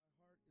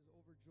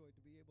overjoyed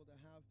to be able to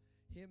have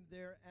him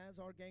there as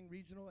our gang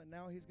regional, and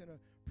now he's going to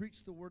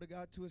preach the word of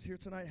God to us here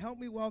tonight. Help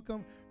me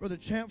welcome Brother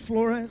Champ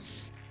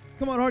Flores.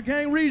 Come on, our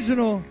gang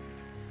regional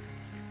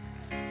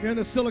here in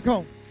the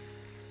Silicon.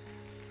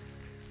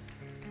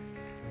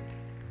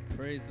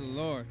 Praise the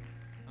Lord.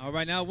 All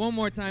right, now one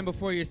more time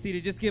before you're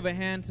seated, just give a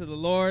hand to the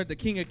Lord, the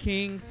King of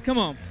Kings. Come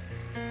on.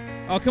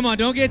 Oh, come on,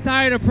 don't get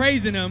tired of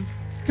praising him.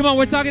 Come on,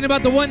 we're talking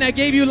about the one that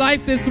gave you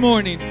life this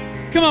morning.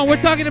 Come on,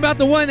 we're talking about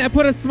the one that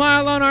put a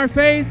smile on our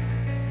face.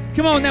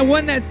 Come on, that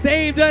one that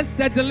saved us,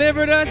 that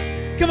delivered us.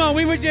 Come on,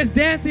 we were just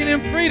dancing in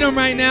freedom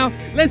right now.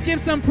 Let's give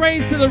some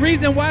praise to the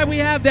reason why we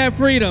have that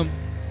freedom.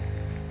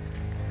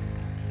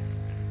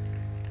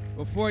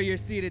 Before you're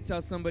seated,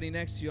 tell somebody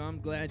next to you,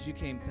 I'm glad you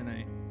came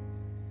tonight.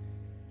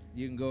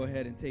 You can go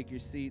ahead and take your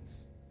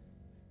seats.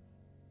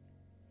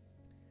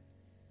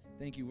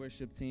 Thank you,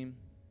 worship team.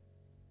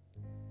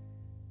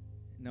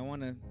 And I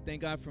want to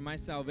thank God for my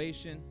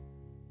salvation.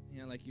 You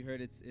know, like you heard,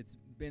 it's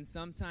been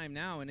some time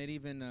now, and it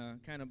even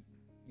kind of,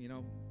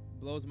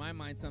 blows my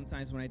mind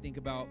sometimes when I think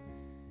about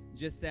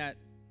just that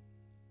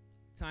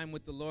time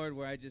with the Lord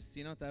where I just,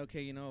 thought,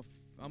 okay, if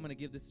I'm going to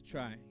give this a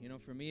try.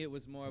 For me, it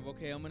was more of,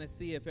 okay, I'm going to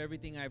see if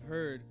everything I've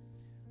heard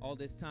all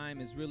this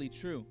time is really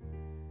true.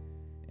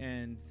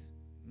 And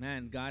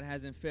man, God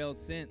hasn't failed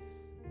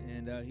since,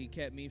 and he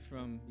kept me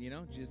from,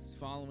 just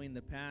following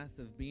the path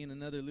of being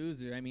another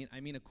loser. I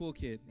mean a cool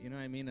kid,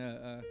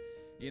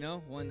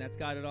 one that's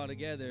got it all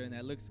together and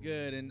that looks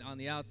good and on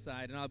the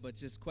outside and all, but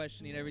just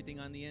questioning everything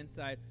on the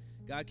inside.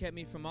 God kept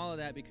me from all of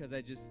that because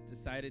I just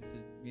decided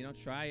to,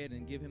 try it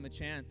and give him a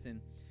chance,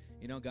 and,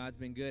 God's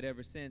been good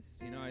ever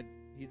since.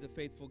 He's a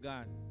faithful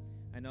God.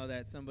 I know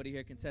that somebody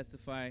here can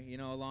testify,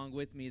 along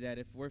with me, that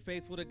if we're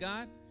faithful to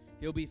God,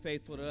 he'll be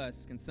faithful to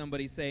us. Can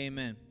somebody say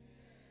amen?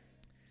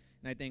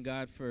 And I thank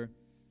God for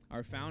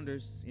our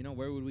founders.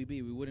 Where would we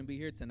be? We wouldn't be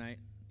here tonight,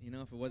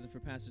 if it wasn't for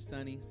Pastor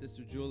Sonny,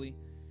 Sister Julie,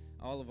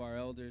 all of our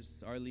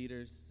elders, our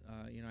leaders.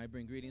 I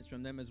bring greetings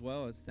from them as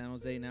well, as San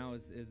Jose now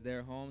is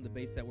their home, the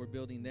base that we're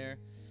building there.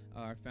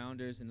 Our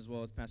founders, and as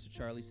well as Pastor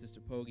Charlie, Sister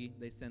Pogi,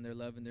 they send their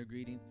love and their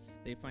greeting.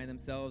 They find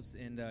themselves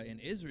in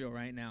Israel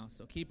right now.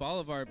 So keep all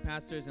of our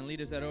pastors and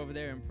leaders that are over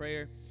there in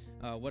prayer.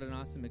 What an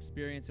awesome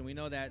experience. And we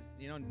know that,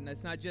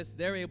 it's not just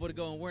they're able to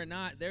go and we're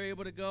not. They're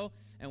able to go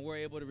and we're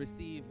able to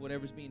receive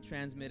whatever's being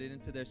transmitted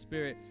into their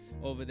spirit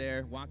over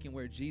there, walking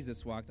where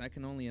Jesus walked. I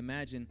can only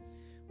imagine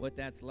what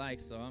that's like.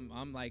 So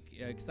I'm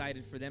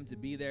excited for them to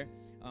be there.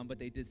 But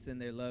they did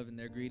send their love and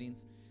their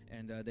greetings,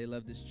 and they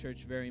love this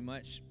church very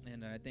much.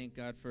 And I thank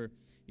God for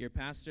your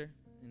pastor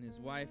and his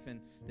wife and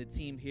the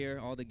team here,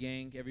 all the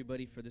gang,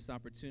 everybody for this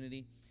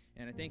opportunity.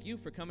 And I thank you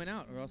for coming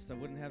out, or else I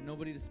wouldn't have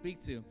nobody to speak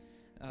to.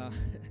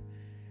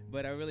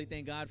 But I really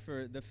thank God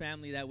for the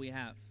family that we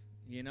have.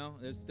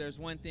 There's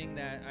one thing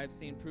that I've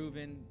seen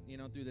proven,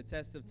 through the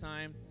test of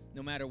time.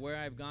 No matter where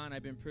I've gone,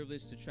 I've been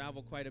privileged to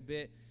travel quite a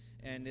bit.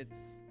 And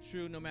it's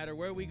true no matter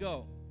where we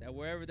go, that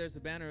wherever there's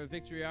a banner of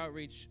Victory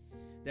Outreach,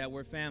 that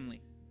we're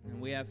family. And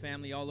we have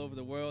family all over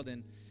the world.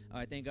 And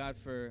I thank God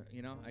for,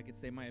 I could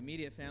say my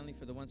immediate family,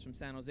 for the ones from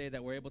San Jose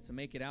that were able to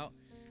make it out.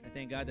 I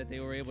thank God that they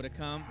were able to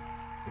come.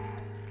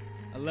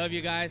 I love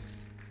you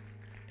guys.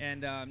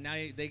 And now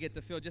they get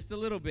to feel just a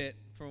little bit,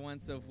 for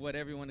once, of what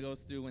everyone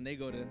goes through when they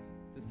go to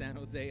San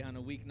Jose on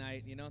a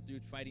weeknight, through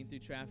fighting through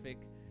traffic.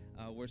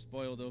 We're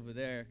spoiled over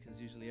there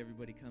because usually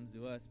everybody comes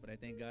to us, but I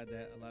thank God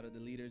that a lot of the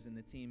leaders and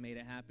the team made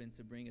it happen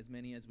to bring as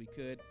many as we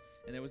could.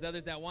 And there was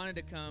others that wanted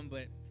to come,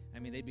 but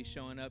they'd be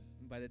showing up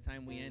by the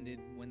time we ended,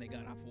 when they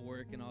got off of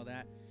work and all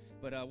that.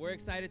 But we're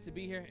excited to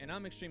be here, and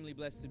I'm extremely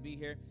blessed to be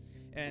here.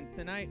 And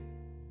tonight,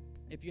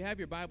 if you have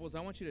your Bibles, I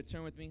want you to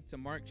turn with me to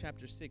Mark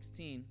chapter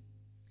 16.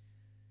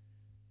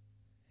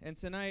 And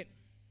tonight,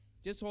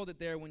 just hold it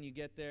there when you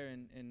get there,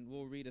 and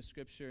we'll read a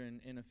scripture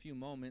in a few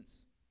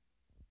moments.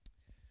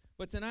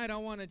 But tonight I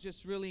want to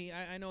just really,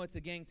 I know it's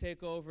a gang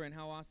takeover and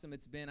how awesome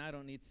it's been. I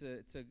don't need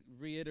to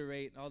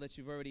reiterate all that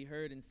you've already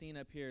heard and seen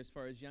up here as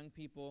far as young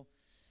people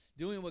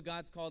doing what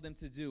God's called them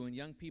to do, and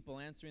young people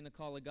answering the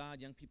call of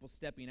God, young people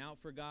stepping out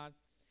for God.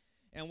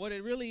 And what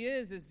it really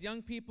is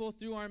young people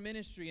through our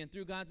ministry and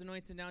through God's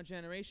Anointed Now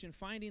generation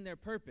finding their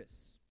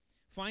purpose,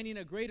 finding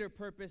a greater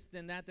purpose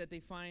than that they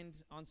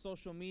find on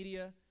social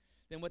media,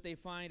 than what they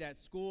find at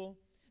school,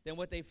 than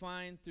what they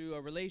find through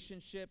a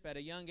relationship at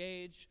a young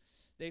age.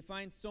 They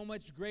find so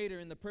much greater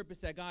in the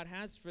purpose that God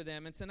has for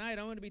them. And tonight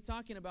I'm going to be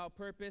talking about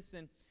purpose.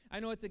 And I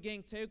know it's a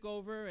gang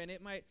takeover, and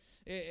it might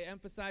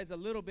emphasize a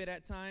little bit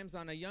at times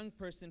on a young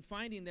person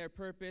finding their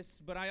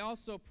purpose. But I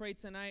also pray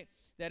tonight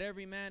that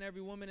every man,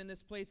 every woman in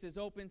this place is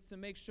open to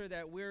make sure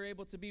that we're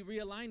able to be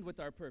realigned with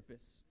our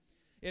purpose.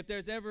 If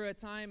there's ever a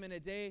time in a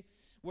day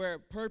where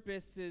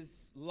purpose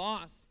is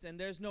lost and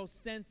there's no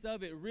sense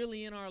of it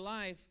really in our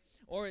life,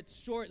 or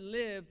it's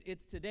short-lived,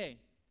 it's today.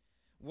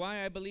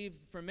 Why? I believe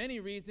for many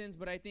reasons,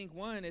 but I think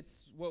one,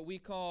 it's what we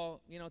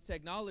call,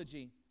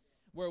 technology,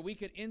 where we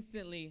could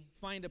instantly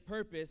find a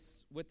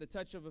purpose with the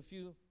touch of a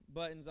few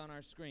buttons on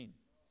our screen,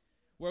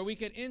 where we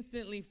could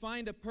instantly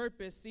find a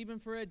purpose even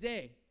for a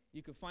day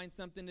You could find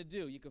something to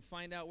do. You could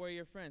find out where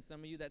your friends,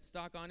 some of you that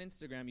stalk on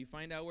Instagram, you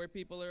find out where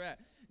people are at.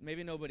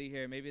 Maybe nobody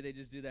here. Maybe they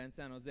just do that in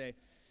San Jose.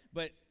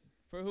 But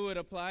for who it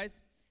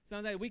applies,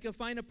 sounds like we could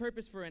find a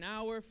purpose for an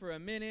hour, for a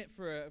minute,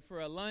 for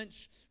a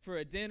lunch, for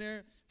a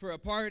dinner, for a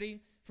party,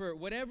 for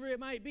whatever it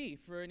might be,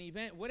 for an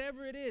event,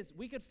 whatever it is.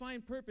 We could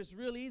find purpose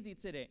real easy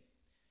today.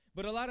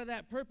 But a lot of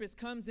that purpose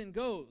comes and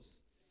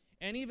goes.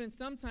 And even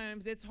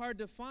sometimes it's hard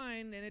to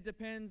find, and it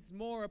depends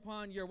more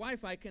upon your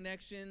Wi-Fi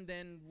connection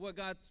than what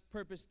God's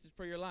purpose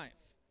for your life.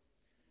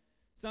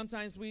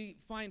 Sometimes we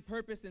find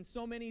purpose in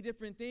so many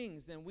different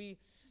things, and we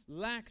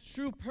lack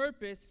true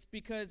purpose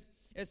because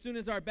as soon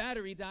as our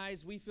battery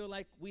dies, we feel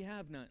like we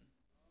have none.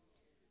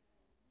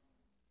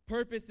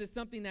 Purpose is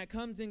something that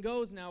comes and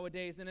goes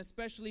nowadays, and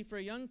especially for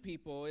young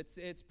people,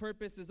 its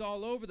purpose is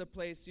all over the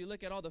place. You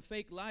look at all the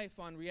fake life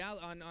on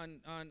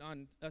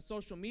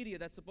social media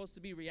that's supposed to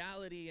be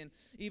reality, and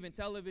even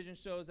television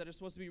shows that are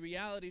supposed to be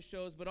reality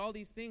shows, but all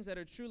these things that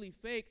are truly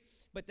fake,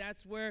 but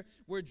that's where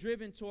we're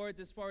driven towards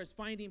as far as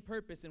finding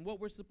purpose and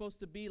what we're supposed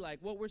to be like,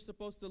 what we're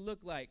supposed to look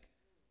like.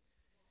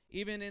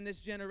 Even in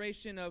this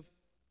generation of,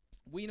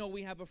 we know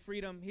we have a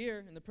freedom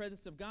here in the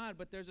presence of God,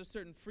 but there's a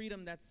certain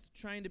freedom that's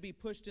trying to be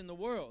pushed in the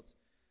world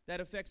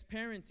that affects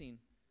parenting,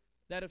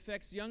 that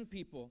affects young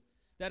people,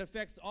 that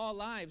affects all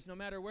lives, no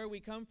matter where we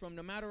come from,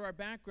 no matter our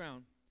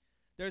background.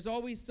 There's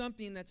always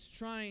something that's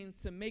trying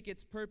to make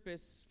its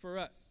purpose for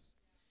us.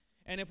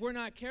 And if we're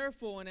not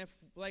careful, and if,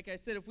 like I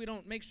said, if we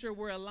don't make sure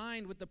we're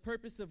aligned with the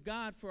purpose of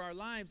God for our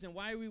lives and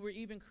why we were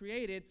even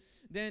created,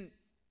 then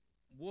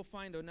we'll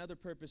find another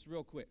purpose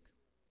real quick.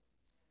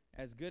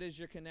 As good as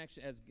your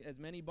connection, as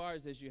many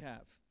bars as you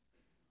have,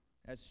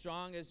 as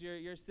strong as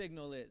your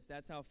signal is,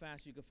 that's how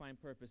fast you can find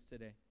purpose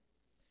today.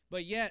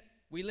 But yet,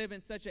 we live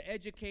in such an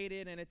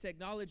educated and a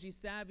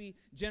technology-savvy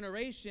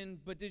generation,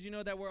 but did you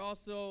know that we're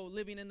also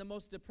living in the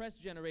most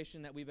depressed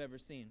generation that we've ever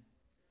seen?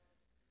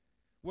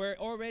 Where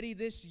already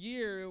this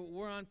year,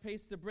 we're on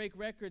pace to break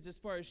records as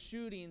far as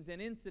shootings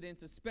and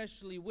incidents,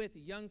 especially with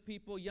young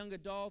people, young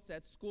adults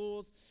at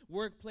schools,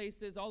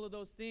 workplaces, all of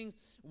those things.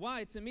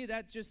 Why? To me,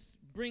 that just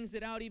brings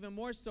it out even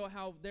more so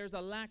how there's a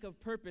lack of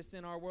purpose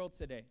in our world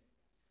today.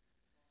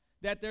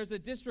 That there's a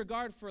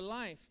disregard for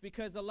life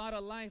because a lot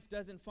of life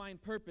doesn't find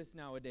purpose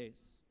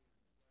nowadays.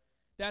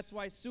 That's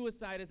why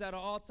suicide is at an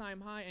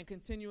all-time high and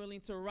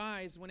continuing to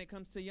rise when it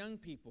comes to young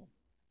people.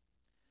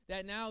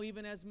 That now,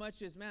 even as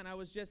much as, man, I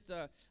was just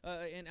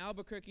in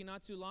Albuquerque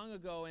not too long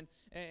ago,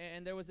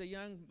 and there was a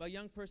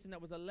young person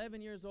that was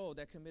 11 years old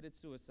that committed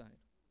suicide.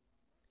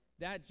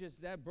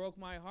 That broke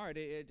my heart.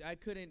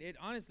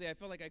 Honestly, I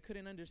felt like I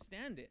couldn't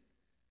understand it.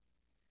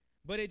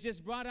 But it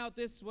just brought out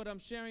what I'm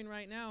sharing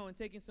right now and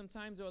taking some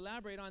time to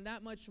elaborate on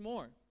that much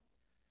more.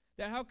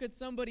 That how could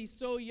somebody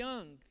so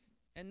young,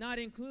 and not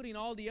including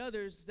all the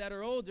others that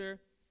are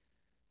older,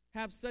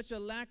 have such a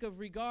lack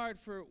of regard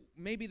for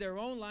maybe their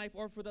own life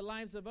or for the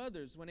lives of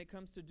others when it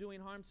comes to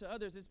doing harm to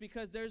others? It's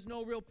because there's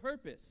no real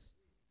purpose.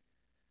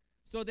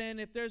 So then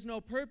if there's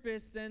no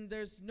purpose, then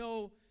there's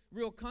no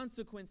real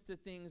consequence to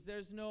things.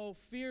 There's no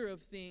fear of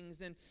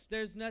things, and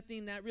there's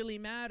nothing that really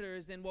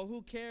matters, and well,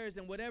 who cares,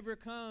 and whatever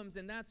comes,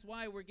 and that's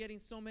why we're getting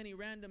so many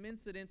random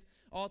incidents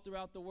all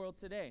throughout the world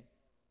today.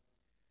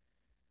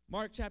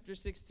 Mark chapter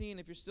 16,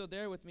 if you're still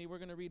there with me, we're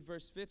going to read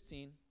verse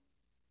 15.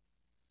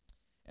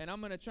 And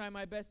I'm going to try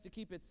my best to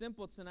keep it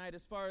simple tonight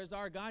as far as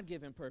our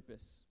God-given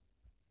purpose.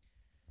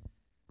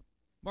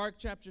 Mark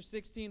chapter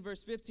 16,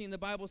 verse 15, the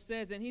Bible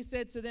says, "And he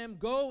said to them,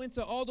 'Go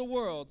into all the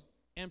world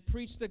and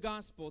preach the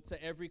gospel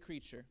to every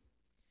creature.'"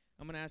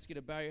 I'm going to ask you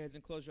to bow your heads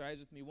and close your eyes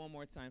with me one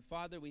more time.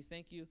 Father, we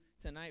thank you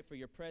tonight for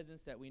your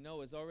presence that we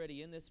know is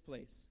already in this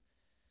place.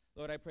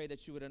 Lord, I pray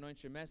that you would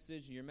anoint your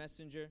message, your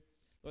messenger.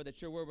 Lord,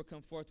 that your word would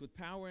come forth with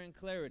power and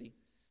clarity.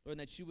 Lord,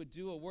 that you would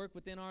do a work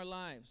within our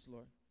lives,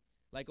 Lord,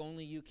 like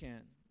only you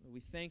can. Lord, we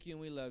thank you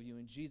and we love you.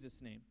 In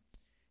Jesus' name,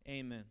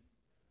 amen.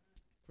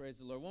 Praise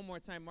the Lord. One more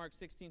time, Mark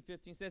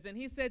 16:15 says, "And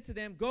he said to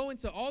them, 'Go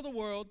into all the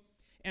world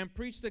and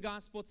preach the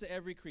gospel to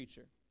every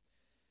creature.'"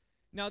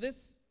 Now,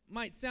 this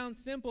might sound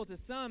simple to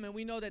some, and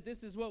we know that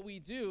this is what we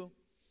do.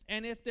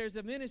 And if there's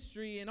a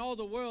ministry in all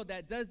the world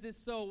that does this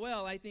so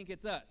well, I think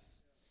it's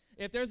us.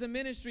 If there's a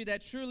ministry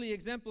that truly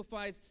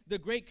exemplifies the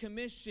Great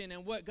Commission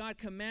and what God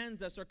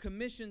commands us or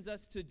commissions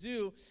us to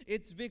do,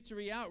 it's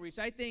Victory Outreach.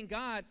 I thank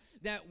God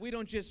that we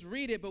don't just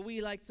read it, but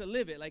we like to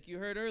live it, like you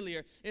heard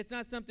earlier. It's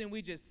not something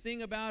we just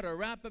sing about or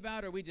rap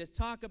about or we just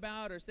talk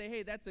about or say,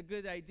 hey, that's a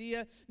good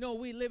idea. No,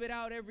 we live it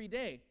out every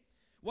day.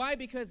 Why?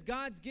 Because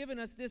God's given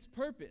us this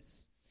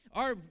purpose.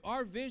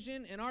 Our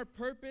vision and our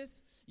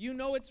purpose, you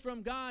know it's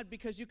from God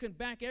because you can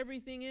back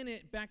everything in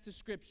it back to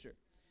Scripture.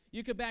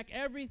 You can back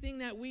everything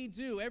that we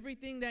do,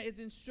 everything that is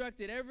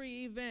instructed,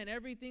 every event,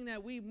 everything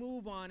that we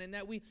move on and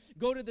that we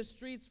go to the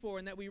streets for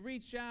and that we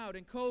reach out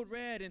and Code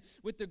Red and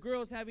with the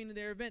girls having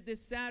their event this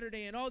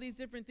Saturday and all these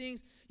different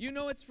things. You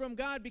know it's from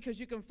God because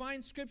you can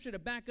find Scripture to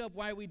back up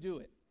why we do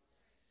it.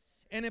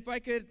 And if I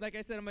could, like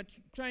I said, I'm going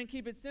to try and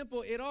keep it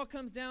simple. It all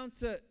comes down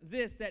to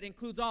this that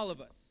includes all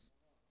of us.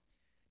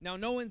 Now,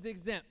 no one's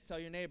exempt. Tell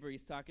your neighbor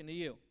he's talking to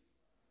you.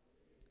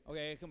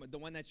 Okay, come on, the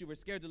one that you were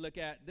scared to look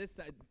at this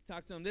time,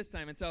 talk to him this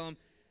time and tell him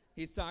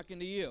he's talking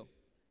to you.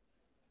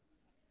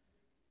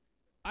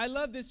 I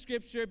love this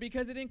scripture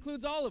because it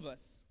includes all of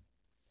us.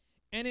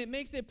 And it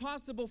makes it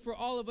possible for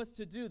all of us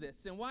to do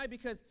this. And why?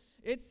 Because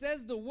it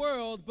says the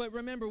world, but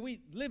remember,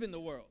 we live in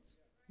the world.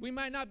 We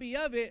might not be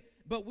of it,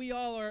 but we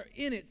all are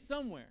in it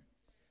somewhere.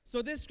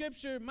 So this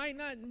scripture might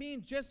not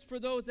mean just for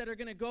those that are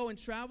going to go and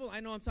travel.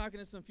 I know I'm talking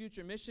to some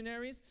future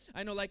missionaries.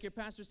 I know, like your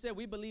pastor said,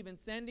 we believe in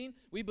sending.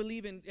 We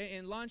believe in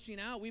launching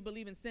out. We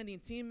believe in sending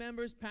team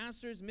members,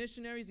 pastors,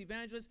 missionaries,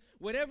 evangelists,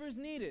 whatever is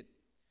needed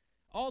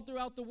all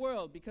throughout the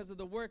world because of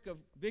the work of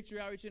Victory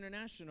Outreach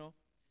International.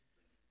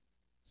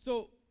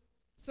 So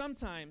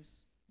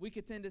sometimes we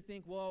could tend to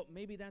think, well,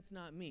 maybe that's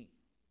not me.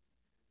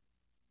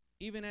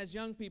 Even as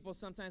young people,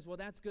 sometimes, well,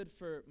 that's good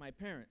for my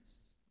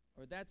parents,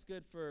 or that's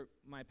good for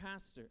my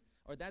pastor,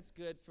 or that's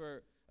good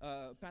for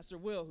Pastor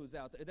Will who's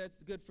out there.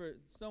 That's good for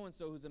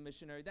so-and-so who's a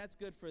missionary. That's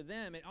good for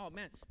them. And, oh,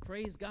 man,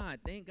 praise God.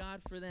 Thank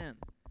God for them.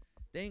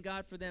 Thank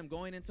God for them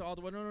going into all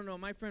the world. No,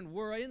 my friend,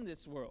 we're in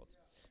this world.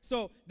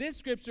 So this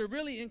scripture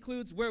really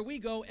includes where we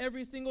go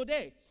every single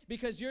day,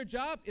 because your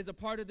job is a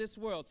part of this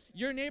world.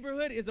 Your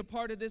neighborhood is a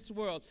part of this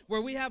world.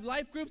 Where we have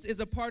life groups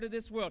is a part of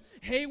this world.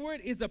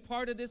 Hayward is a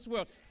part of this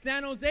world.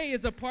 San Jose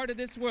is a part of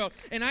this world.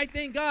 And I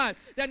thank God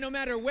that no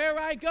matter where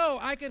I go,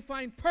 I can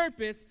find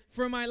purpose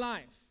for my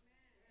life.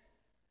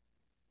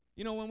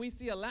 You know, when we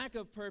see a lack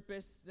of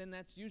purpose, then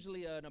that's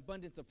usually an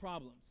abundance of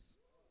problems.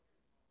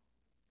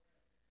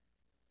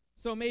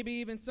 So maybe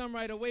even some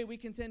right away we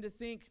can tend to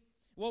think,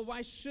 well,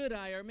 why should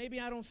I? Or maybe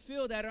I don't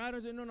feel that. Or I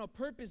don't know. No,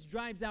 purpose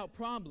drives out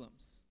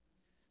problems.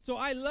 So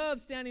I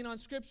love standing on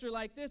scripture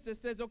like this that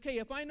says, okay,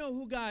 if I know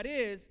who God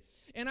is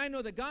and I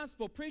know the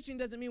gospel, preaching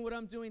doesn't mean what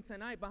I'm doing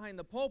tonight behind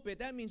the pulpit.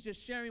 That means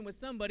just sharing with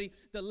somebody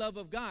the love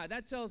of God.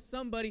 That tells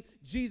somebody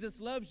Jesus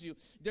loves you.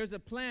 There's a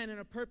plan and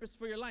a purpose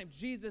for your life.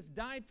 Jesus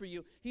died for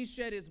you. He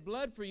shed his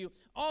blood for you.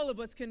 All of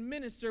us can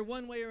minister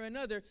one way or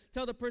another.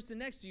 Tell the person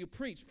next to you,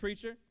 preach,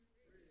 preacher.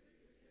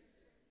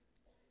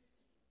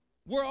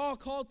 We're all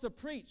called to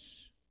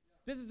preach.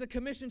 This is a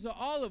commission to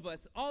all of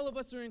us. All of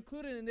us are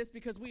included in this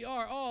because we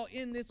are all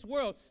in this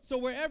world. So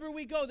wherever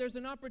we go, there's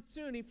an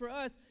opportunity for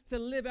us to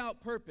live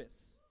out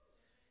purpose.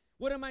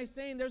 What am I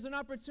saying? There's an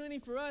opportunity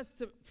for us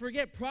to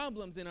forget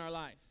problems in our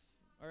life.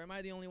 Or am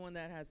I the only one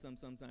that has some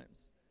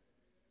sometimes?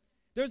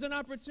 There's an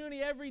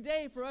opportunity every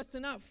day for us to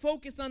not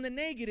focus on the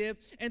negative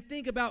and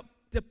think about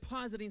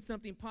depositing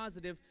something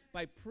positive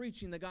by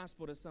preaching the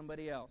gospel to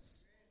somebody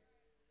else.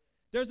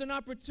 There's an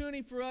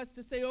opportunity for us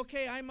to say,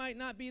 okay, I might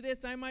not be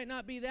this, I might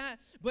not be that,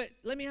 but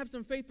let me have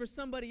some faith for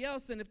somebody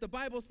else. And if the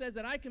Bible says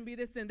that I can be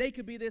this, then they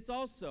could be this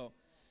also.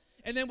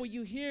 And then what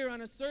you hear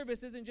on a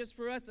service isn't just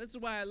for us. This is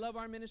why I love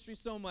our ministry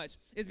so much,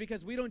 is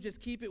because we don't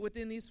just keep it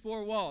within these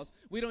four walls.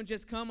 We don't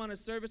just come on a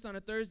service on a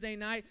Thursday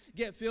night,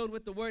 get filled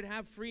with the word,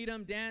 have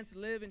freedom, dance,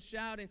 live, and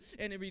shout,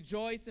 and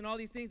rejoice, and all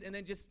these things, and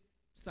then just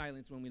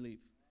silence when we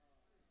leave.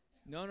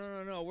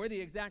 No. We're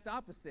the exact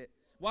opposite.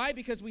 Why?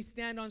 Because we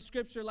stand on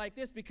scripture like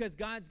this, because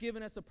God's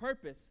given us a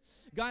purpose.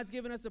 God's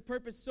given us a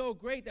purpose so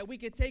great that we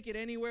can take it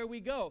anywhere we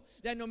go.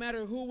 That no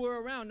matter who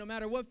we're around, no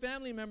matter what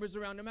family members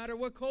around, no matter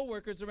what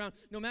coworkers around,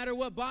 no matter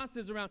what boss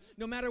is around,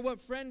 no matter what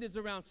friend is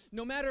around,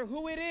 no matter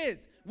who it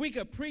is, we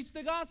could preach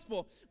the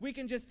gospel. We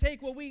can just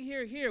take what we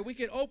hear here. We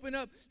could open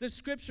up the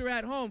scripture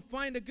at home,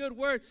 find a good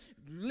word,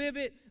 live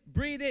it,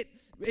 breathe it,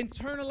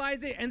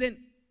 internalize it, and then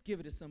give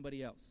it to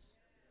somebody else.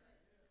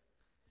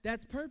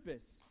 That's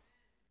purpose.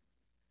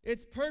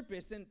 It's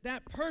purpose, and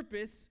that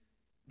purpose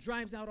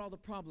drives out all the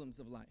problems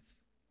of life.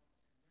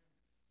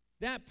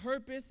 That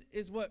purpose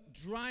is what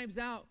drives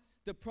out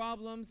the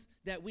problems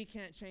that we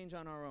can't change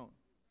on our own.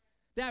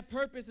 That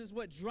purpose is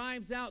what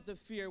drives out the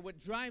fear, what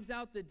drives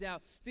out the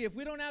doubt. See, if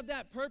we don't have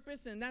that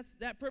purpose, and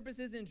that purpose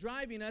isn't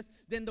driving us,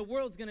 then the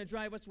world's going to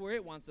drive us where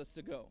it wants us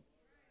to go.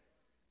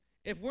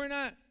 If we're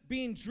not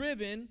being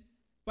driven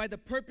by the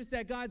purpose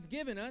that God's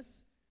given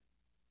us,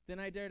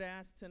 then I dare to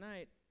ask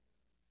tonight,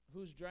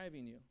 who's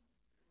driving you?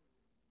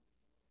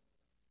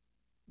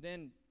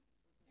 Then,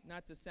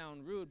 not to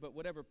sound rude, but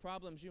whatever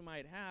problems you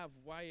might have,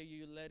 why are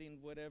you letting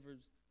whatever's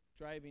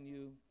driving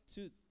you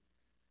to?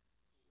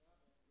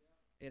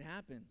 It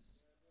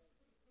happens.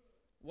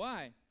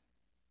 Why?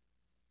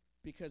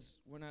 Because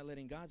we're not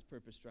letting God's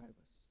purpose drive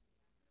us.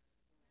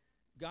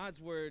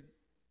 God's word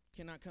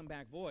cannot come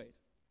back void.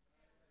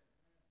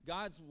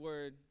 God's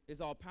word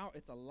is all power.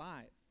 It's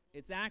alive.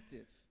 It's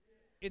active.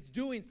 It's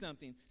doing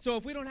something. So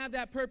if we don't have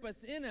that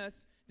purpose in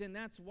us, then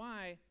that's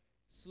why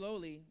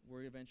slowly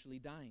we're eventually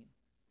dying.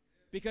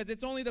 Because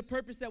it's only the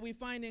purpose that we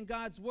find in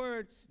God's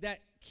word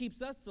that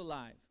keeps us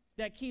alive,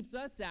 that keeps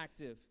us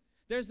active.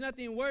 There's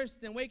nothing worse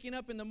than waking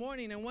up in the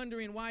morning and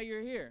wondering why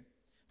you're here.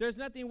 There's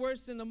nothing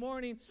worse in the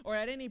morning or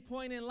at any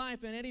point in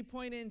life, at any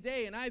point in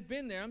day, and I've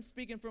been there. I'm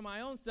speaking for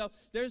my own self.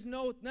 There's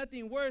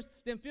nothing worse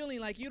than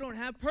feeling like you don't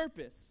have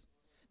purpose.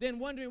 Then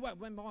wondering,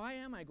 why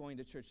am I going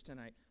to church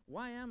tonight?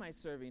 Why am I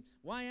serving?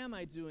 Why am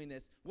I doing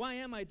this? Why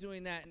am I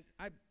doing that? And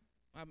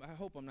I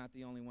hope I'm not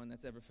the only one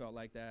that's ever felt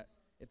like that.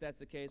 If that's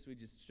the case, we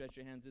just stretch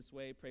your hands this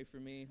way, pray for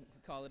me,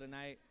 call it a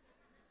night.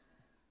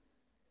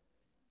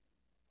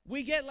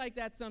 We get like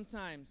that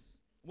sometimes.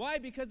 Why?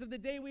 Because of the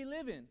day we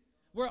live in,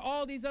 where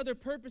all these other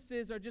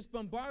purposes are just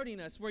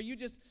bombarding us, where you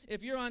just,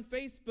 if you're on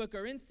Facebook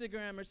or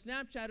Instagram or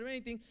Snapchat or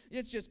anything,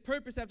 it's just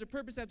purpose after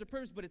purpose after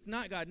purpose, but it's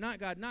not God, not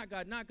God, not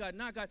God, not God,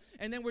 not God.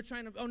 And then we're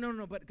trying to, oh,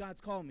 no, but God's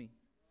called me.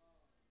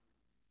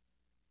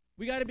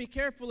 We got to be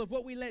careful of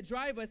what we let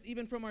drive us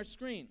even from our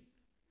screen.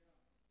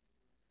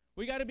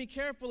 We got to be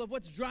careful of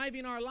what's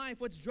driving our life,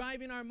 what's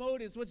driving our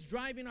motives, what's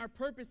driving our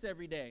purpose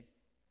every day.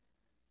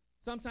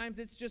 Sometimes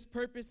it's just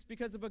purpose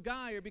because of a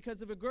guy or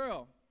because of a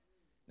girl.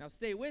 Now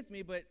stay with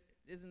me, but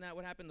isn't that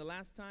what happened the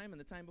last time and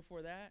the time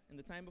before that and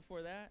the time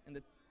before that? And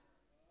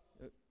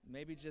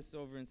maybe just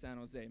over in San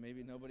Jose.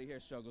 Maybe nobody here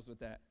struggles with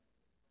that.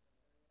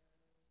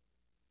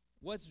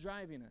 What's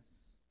driving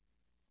us?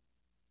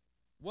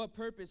 What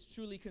purpose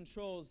truly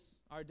controls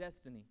our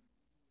destiny?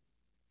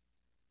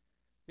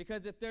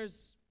 Because if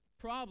there's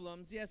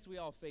problems, yes, we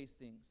all face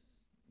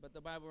things. But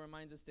the Bible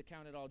reminds us to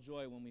count it all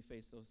joy when we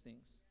face those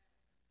things.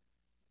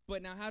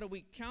 But now how do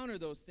we counter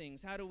those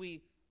things? How do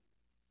we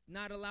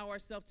not allow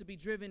ourselves to be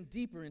driven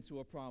deeper into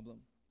a problem?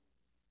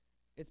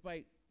 It's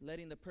by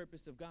letting the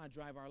purpose of God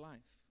drive our life.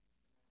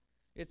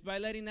 It's by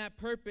letting that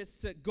purpose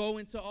to go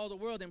into all the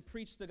world and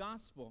preach the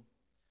gospel.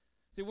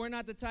 See, we're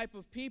not the type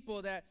of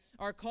people that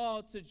are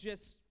called to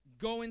just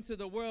go into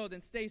the world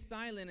and stay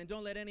silent and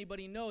don't let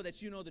anybody know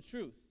that you know the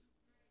truth.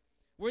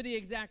 We're the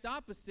exact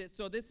opposite,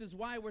 so this is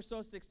why we're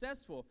so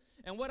successful.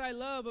 And what I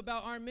love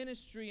about our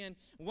ministry and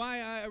why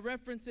I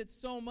reference it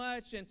so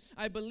much and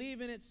I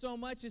believe in it so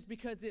much is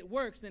because it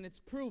works and it's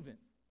proven.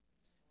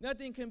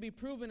 Nothing can be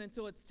proven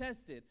until it's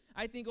tested.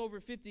 I think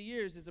over 50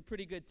 years is a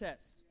pretty good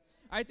test.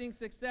 I think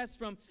success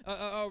from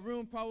a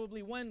room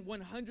probably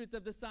 1/100th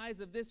of the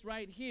size of this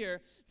right here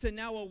to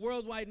now a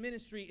worldwide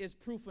ministry is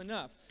proof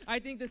enough. I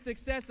think the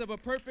success of a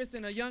purpose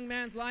in a young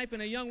man's life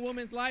and a young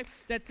woman's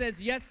life that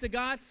says yes to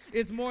God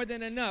is more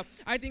than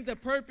enough. I think the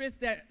purpose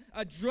that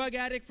a drug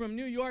addict from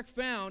New York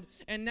found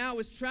and now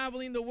is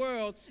traveling the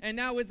world and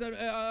now is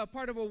a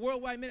part of a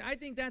worldwide ministry, I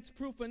think that's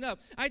proof enough.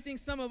 I think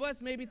some of us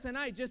maybe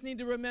tonight just need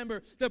to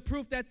remember the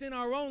proof that's in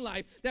our own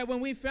life, that when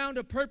we found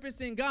a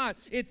purpose in God,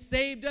 it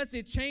saved us,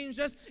 it changed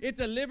us, it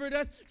delivered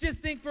us.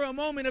 Just think for a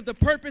moment of the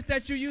purpose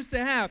that you used to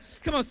have.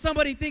 Come on,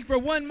 somebody think for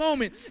one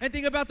moment and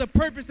think about the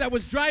purpose that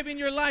was driving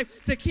your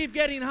life to keep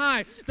getting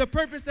high. The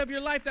purpose of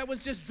your life that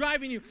was just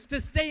driving you to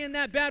stay in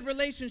that bad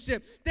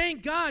relationship.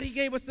 Thank God he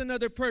gave us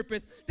another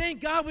purpose.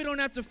 Thank God we don't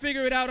have to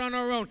figure it out on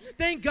our own.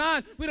 Thank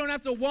God we don't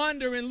have to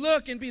wander and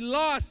look and be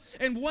lost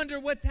and wonder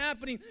what's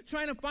happening,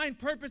 trying to find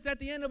purpose at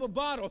the end of a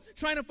bottle,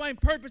 trying to find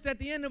purpose at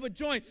the end of a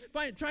joint,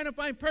 trying to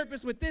find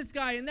purpose with this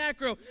guy and that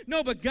girl.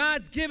 No, but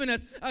God's given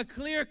us a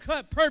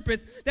clear-cut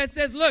purpose that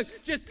says, look,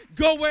 just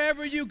go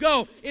wherever you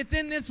go. It's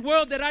in this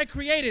world that I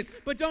created,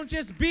 but don't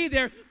just be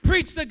there.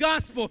 Preach the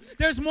gospel.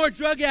 There's more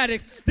drug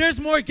addicts.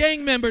 There's more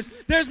gang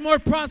members. There's more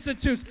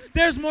prostitutes.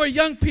 There's more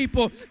young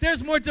people.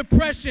 There's more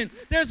depression.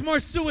 There's more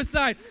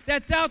suicide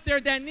that's out there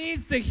that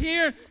needs to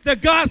hear the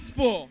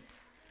gospel.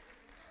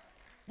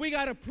 We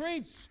got to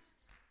preach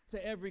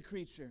to every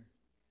creature.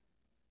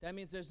 That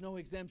means there's no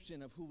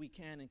exemption of who we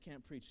can and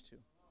can't preach to.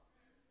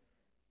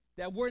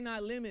 That we're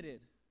not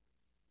limited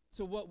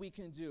to what we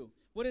can do.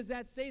 What does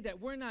that say? That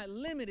we're not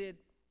limited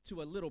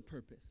to a little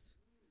purpose.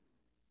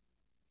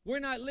 We're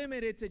not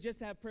limited to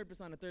just have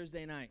purpose on a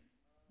Thursday night.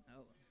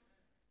 No.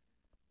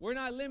 We're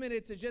not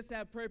limited to just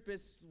have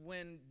purpose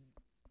when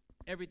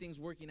everything's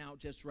working out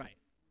just right.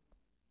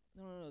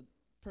 No.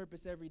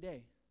 Purpose every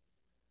day.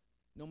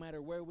 No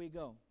matter where we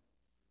go.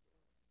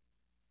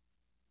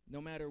 No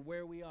matter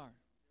where we are.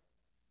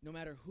 No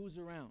matter who's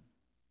around.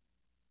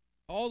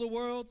 All the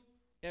world,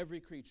 every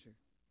creature.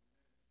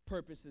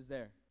 Purpose is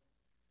there.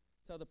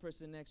 Tell the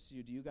person next to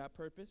you, do you got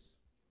purpose?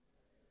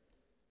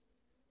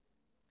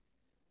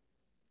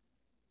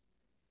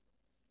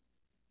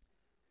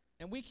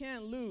 And we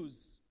can't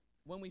lose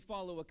when we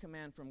follow a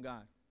command from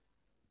God.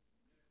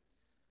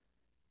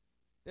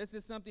 This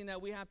is something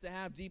that we have to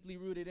have deeply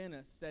rooted in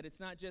us, that it's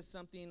not just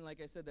something,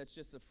 like I said, that's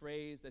just a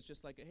phrase, that's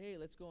just like, hey,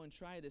 let's go and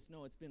try this.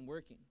 No, it's been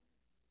working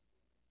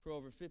for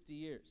over 50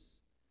 years.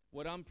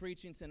 What I'm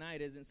preaching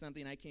tonight isn't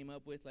something I came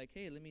up with, like,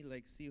 hey, let me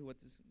see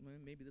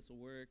maybe this will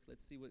work.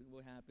 Let's see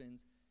what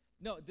happens.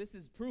 No, this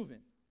is proven.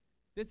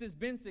 This has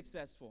been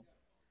successful.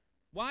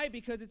 Why?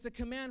 Because it's a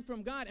command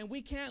from God, and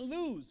we can't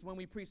lose when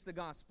we preach the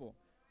gospel.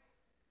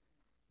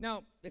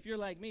 Now, if you're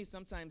like me,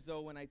 sometimes,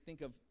 though, when I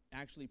think of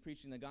actually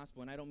preaching the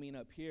gospel, and I don't mean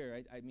up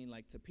here, I mean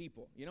like to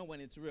people. You know, when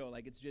it's real,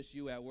 like it's just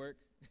you at work.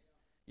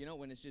 You know,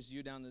 when it's just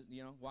you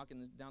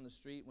walking down the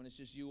street, when it's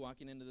just you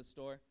walking into the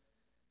store,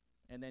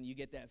 and then you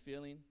get that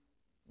feeling,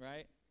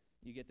 right?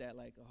 You get that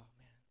like, oh,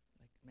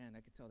 man, I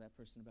could tell that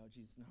person about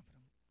Jesus. No,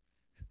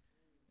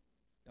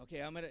 but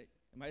okay, am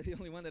I the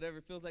only one that ever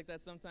feels like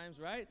that sometimes,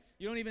 right?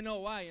 You don't even know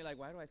why. You're like,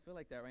 why do I feel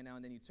like that right now?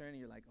 And then you turn and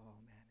you're like, oh,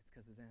 man, it's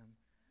because of them.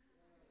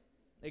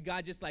 And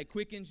God just like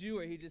quickens you,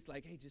 or he just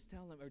like, hey, just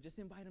tell them, or just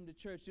invite them to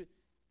church.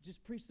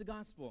 Just preach the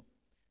gospel.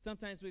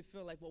 Sometimes we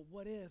feel like, well,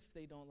 what if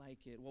they don't like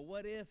it? Well,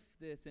 what if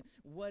this and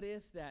what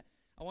if that?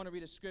 I want to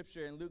read a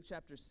scripture in Luke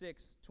chapter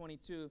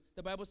 6:22.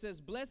 The Bible says,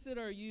 "Blessed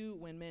are you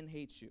when men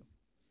hate you,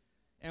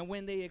 and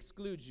when they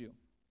exclude you,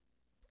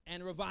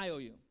 and revile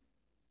you,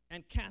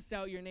 and cast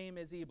out your name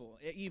as evil."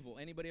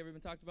 Anybody ever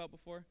been talked about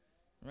before?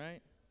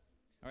 Right?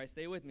 All right,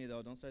 stay with me,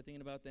 though. Don't start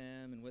thinking about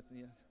them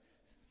and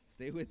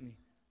stay with me.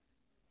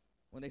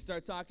 When they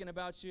start talking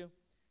about you,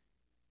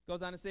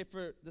 goes on to say,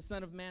 for the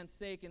Son of Man's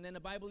sake, and then the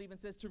Bible even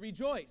says to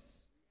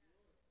rejoice.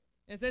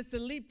 It says to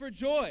leap for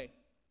joy,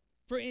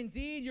 for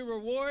indeed your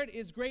reward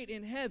is great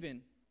in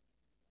heaven.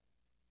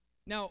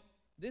 Now,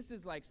 this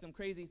is like some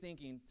crazy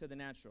thinking to the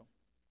natural.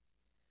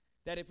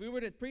 That if we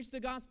were to preach the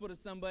gospel to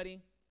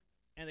somebody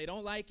and they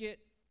don't like it,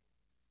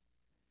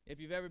 if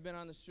you've ever been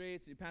on the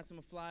streets, you pass them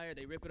a flyer,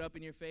 they rip it up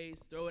in your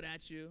face, throw it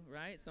at you,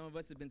 right? Some of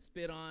us have been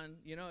spit on,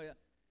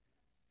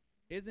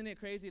 Isn't it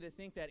crazy to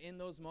think that in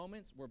those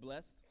moments we're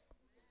blessed?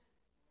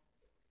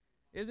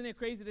 Isn't it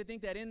crazy to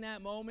think that in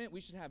that moment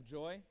we should have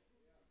joy?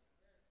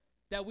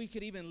 That we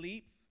could even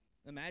leap?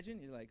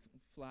 Imagine, you're like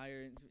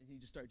flyer, and you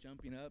just start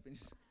jumping up. And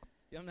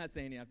I'm not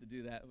saying you have to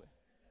do that.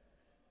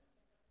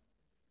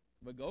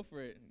 But go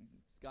for it.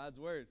 It's God's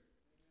word.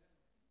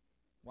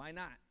 Why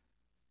not?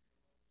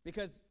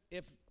 Because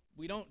if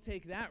we don't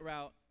take that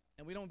route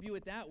and we don't view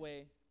it that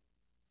way,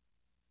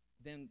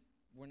 then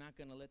we're not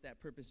going to let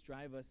that purpose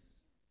drive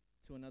us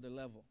to another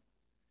level.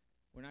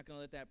 We're not going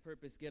to let that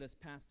purpose get us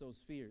past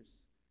those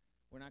fears.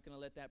 We're not going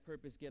to let that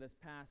purpose get us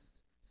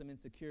past some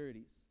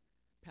insecurities,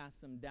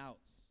 past some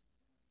doubts,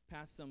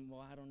 past some,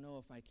 well, I don't know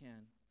if I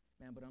can.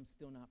 Man, but I'm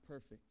still not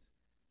perfect.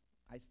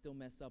 I still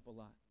mess up a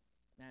lot.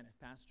 Man, if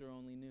pastor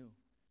only knew.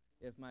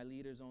 If my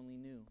leaders only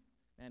knew.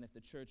 Man, if the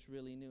church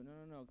really knew.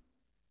 No.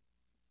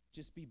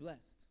 Just be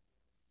blessed.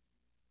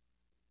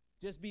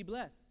 Just be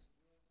blessed.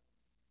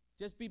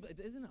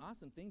 Isn't it an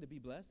awesome thing to be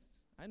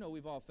blessed? I know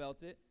we've all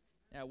felt it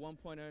at one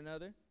point or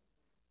another.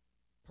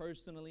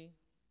 Personally,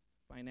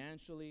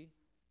 financially,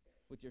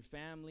 with your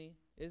family.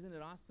 Isn't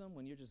it awesome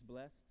when you're just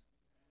blessed?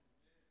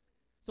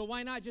 So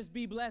why not just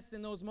be blessed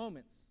in those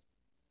moments?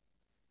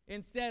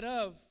 Instead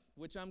of,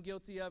 which I'm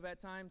guilty of at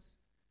times,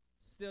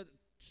 still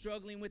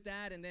struggling with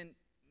that, and then,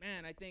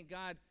 man, I thank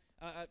God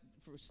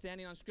for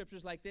standing on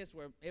scriptures like this,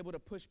 we're able to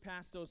push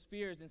past those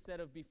fears instead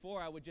of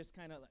before I would just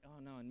kind of like,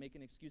 oh no, and make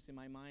an excuse in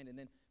my mind,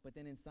 but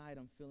then inside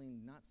I'm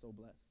feeling not so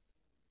blessed.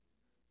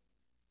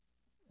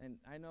 And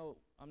I know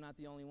I'm not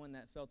the only one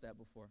that felt that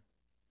before.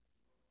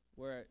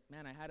 Where,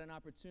 man, I had an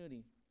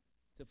opportunity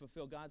to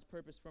fulfill God's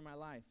purpose for my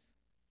life,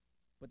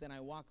 but then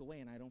I walk away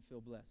and I don't feel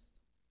blessed.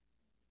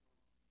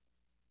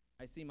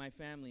 I see my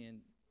family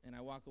and I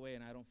walk away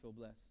and I don't feel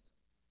blessed.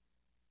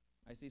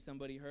 I see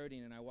somebody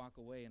hurting and I walk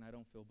away and I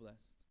don't feel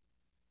blessed.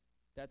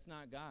 That's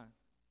not God.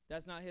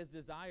 That's not His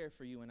desire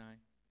for you and I.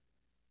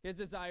 His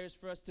desire is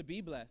for us to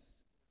be blessed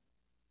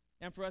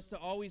and for us to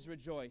always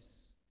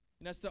rejoice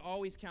and us to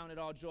always count it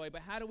all joy.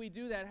 But how do we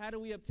do that? How do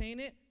we obtain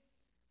it?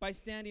 By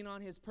standing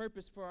on His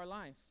purpose for our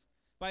life.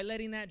 By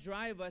letting that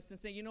drive us and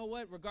saying, you know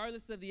what,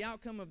 regardless of the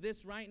outcome of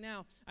this right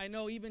now, I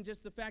know even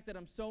just the fact that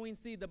I'm sowing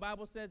seed, the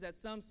Bible says that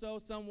some sow,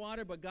 some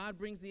water, but God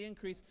brings the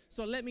increase.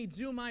 So let me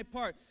do my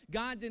part.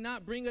 God did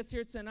not bring us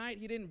here tonight.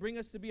 He didn't bring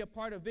us to be a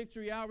part of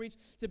Victory Outreach,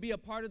 to be a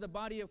part of the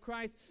body of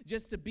Christ,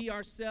 just to be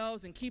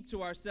ourselves and keep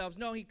to ourselves.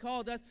 No, He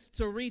called us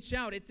to reach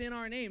out. It's in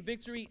our name,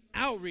 Victory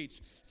Outreach.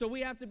 So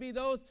we have to be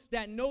those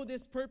that know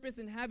this purpose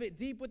and have it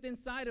deep within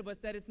inside of us,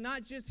 that it's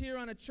not just here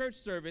on a church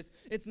service.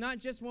 It's not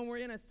just when we're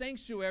in a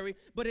sanctuary,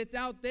 but it's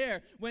out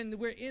there when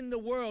we're in the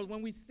world,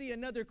 when we see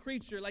another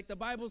creature, like the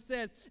Bible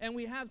says, and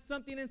we have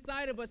something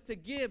inside of us to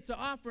give, to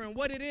offer. And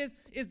what it is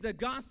the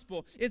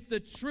gospel. It's the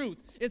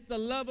truth. It's the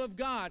love of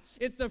God.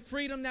 It's the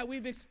freedom that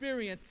we've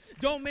experienced.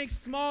 Don't make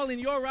small in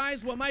your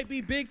eyes what might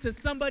be big to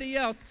somebody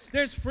else.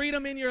 There's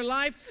freedom in your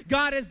life.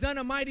 God has done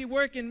a mighty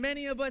work in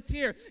many of us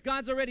here.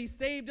 God's already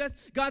saved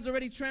us. God's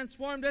already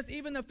transformed us.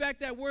 Even the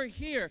fact that we're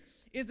here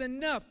is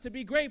enough to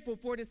be grateful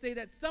for, to say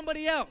that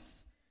somebody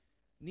else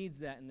needs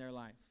that in their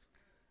life.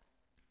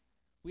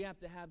 We have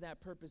to have that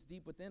purpose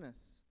deep within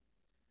us.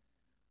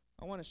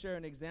 I want to share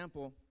an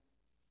example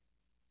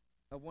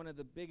of one of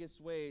the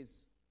biggest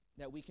ways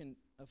that we can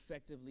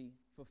effectively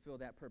fulfill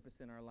that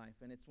purpose in our life,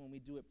 and it's when we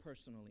do it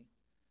personally,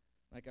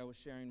 like I was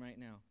sharing right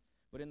now.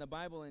 But in the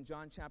Bible, in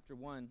John chapter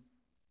 1,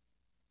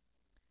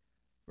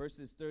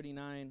 verses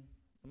 39,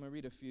 I'm going to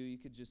read a few. You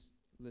could just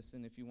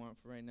listen if you want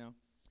for right now.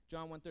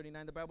 John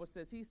 1:39, the Bible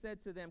says, He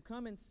said to them,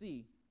 "Come and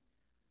see."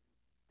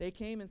 They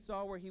came and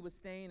saw where He was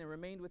staying and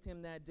remained with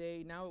Him that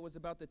day. Now it was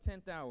about the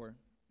 10th hour.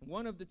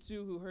 One of the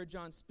two who heard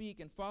John speak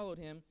and followed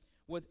him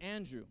was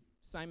Andrew,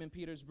 Simon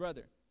Peter's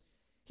brother.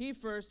 He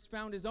first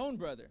found his own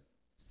brother,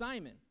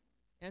 Simon,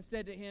 and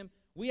said to him,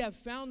 "We have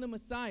found the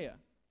Messiah,"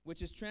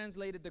 which is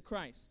translated the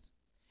Christ.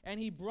 And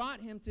he brought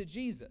him to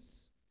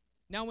Jesus.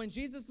 Now when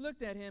Jesus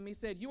looked at him, He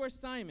said, "You are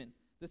Simon,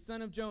 the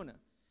son of Jonah.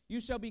 You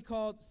shall be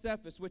called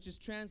Cephas," which is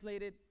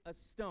translated a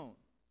stone.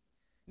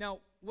 Now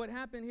what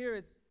happened here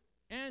is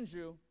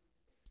Andrew,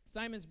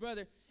 Simon's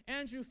brother,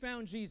 Andrew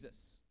found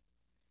Jesus.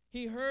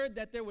 he heard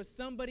that there was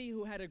somebody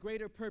who had a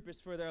greater purpose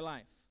for their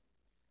life.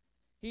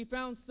 He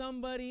found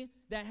somebody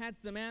that had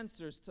some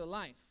answers to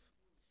life.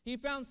 He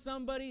found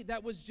somebody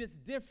that was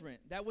just different,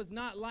 that was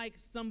not like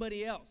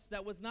somebody else,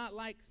 that was not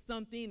like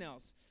something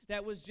else,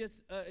 that was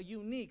just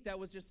unique, that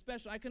was just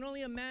special. I can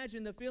only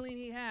imagine the feeling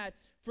he had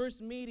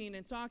first meeting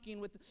and talking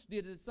with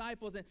the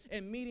disciples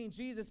and meeting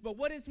Jesus. But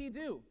what does he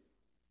do?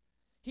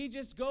 He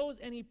just goes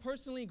and he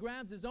personally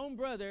grabs his own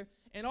brother,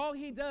 and all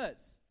he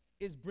does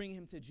is bring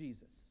him to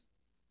Jesus.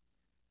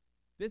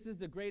 This is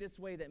the greatest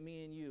way that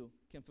me and you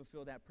can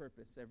fulfill that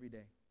purpose every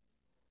day.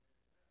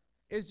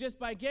 It's just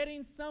by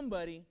getting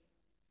somebody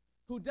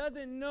who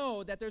doesn't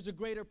know that there's a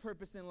greater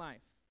purpose in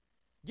life.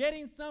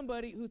 Getting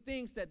somebody who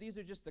thinks that these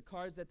are just the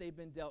cards that they've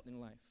been dealt in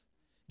life.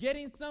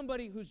 Getting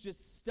somebody who's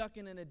just stuck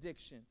in an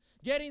addiction.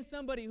 Getting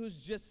somebody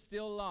who's just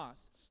still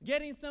lost.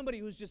 Getting somebody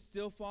who's just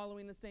still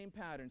following the same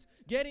patterns.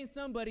 Getting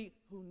somebody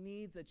who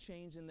needs a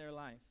change in their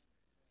life.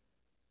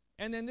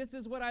 And then this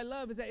is what I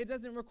love, is that it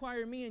doesn't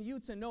require me and you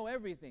to know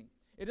everything.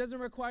 It doesn't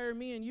require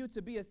me and you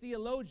to be a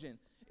theologian.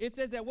 It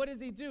says that what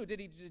does he do? Did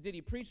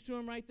he preach to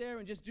him right there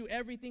and just do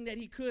everything that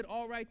he could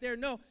all right there?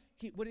 No.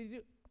 What did he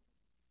do?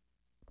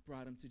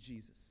 Brought him to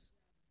Jesus.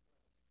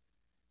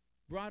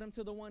 Brought him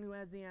to the one who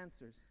has the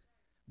answers.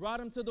 Brought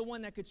him to the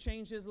one that could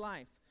change his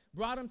life.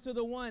 Brought him to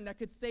the one that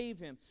could save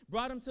him.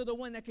 Brought him to the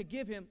one that could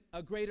give him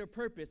a greater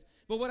purpose.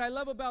 But what I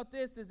love about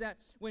this is that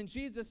when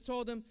Jesus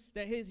told him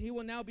that he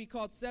will now be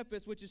called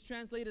Cephas, which is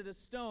translated a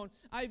stone,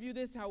 I view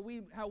this how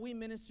we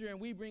minister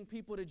and we bring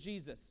people to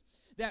Jesus.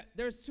 That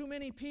there's too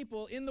many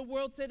people in the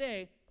world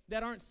today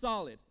that aren't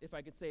solid, if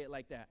I could say it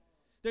like that.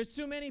 There's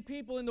too many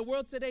people in the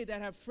world today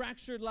that have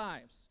fractured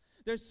lives.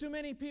 There's too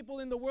many people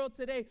in the world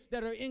today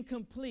that are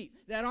incomplete,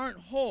 that aren't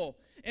whole.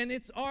 And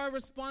it's our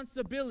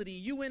responsibility,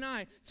 you and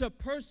I, to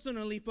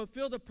personally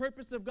fulfill the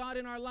purpose of God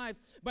in our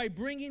lives by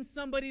bringing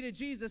somebody to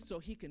Jesus so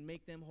he can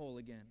make them whole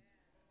again.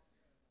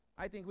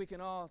 I think we can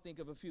all think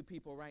of a few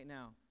people right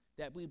now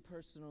that we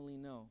personally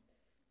know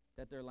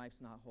that their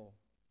life's not whole,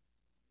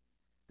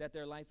 that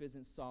their life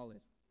isn't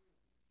solid,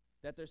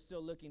 that they're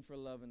still looking for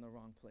love in the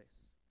wrong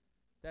place,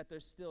 that they're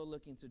still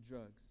looking to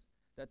drugs,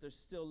 that they're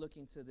still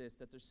looking to this,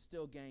 that they're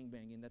still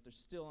gangbanging, that they're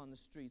still on the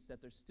streets,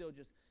 that they're still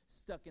just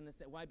stuck in the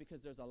same. Why?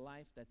 Because there's a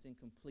life that's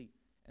incomplete,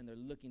 and they're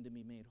looking to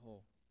be made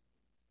whole.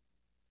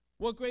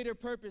 What greater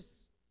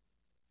purpose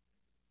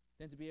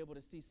than to be able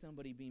to see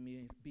somebody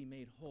be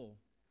made whole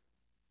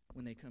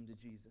when they come to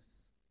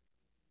Jesus?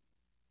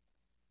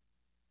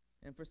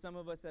 And for some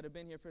of us that have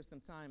been here for some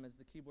time, as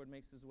the keyboard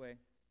makes his way,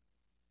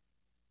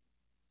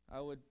 I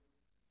would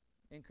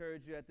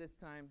encourage you at this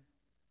time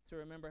to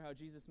remember how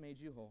Jesus made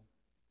you whole.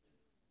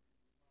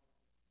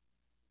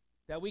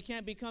 That we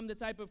can't become the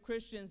type of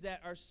Christians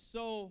that are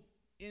so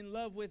in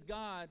love with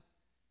God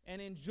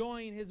and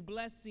enjoying his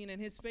blessing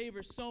and his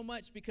favor so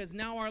much because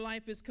now our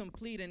life is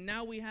complete and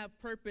now we have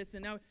purpose,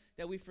 and now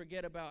that we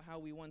forget about how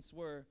we once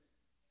were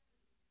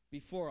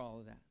before all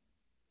of that.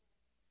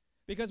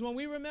 Because when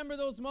we remember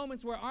those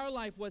moments where our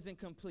life wasn't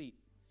complete,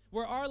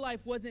 where our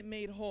life wasn't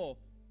made whole,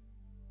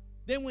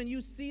 then when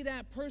you see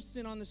that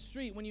person on the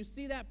street, when you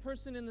see that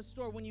person in the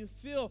store, when you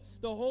feel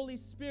the Holy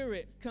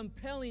Spirit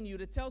compelling you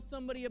to tell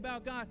somebody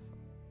about God,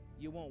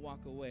 you won't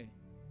walk away.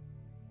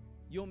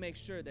 You'll make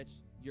sure that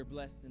you're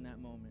blessed in that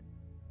moment.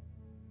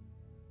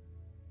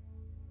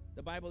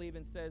 The Bible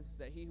even says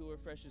that he who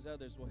refreshes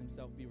others will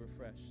himself be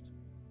refreshed.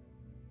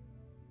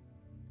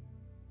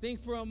 Think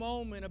for a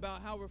moment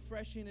about how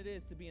refreshing it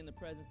is to be in the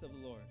presence of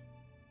the Lord.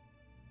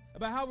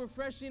 About how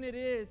refreshing it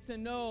is to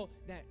know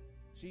that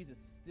Jesus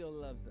still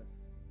loves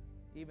us,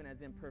 even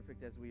as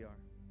imperfect as we are.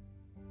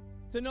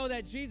 To know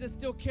that Jesus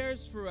still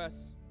cares for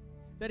us,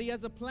 that he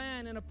has a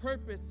plan and a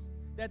purpose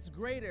that's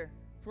greater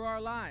for our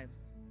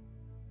lives.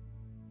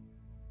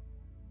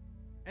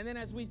 And then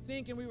as we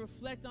think and we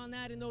reflect on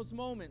that in those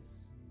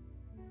moments,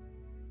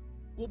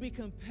 we'll be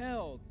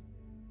compelled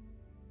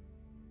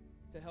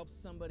to help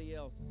somebody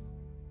else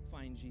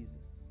find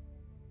Jesus.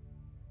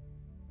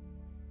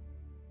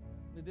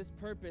 That this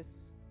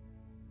purpose,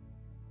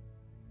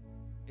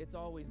 it's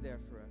always there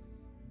for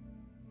us.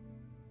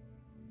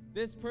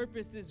 This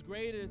purpose is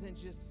greater than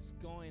just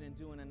going and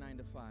doing a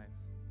 9-to-5.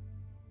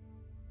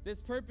 This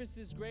purpose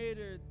is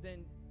greater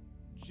than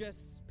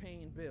just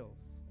paying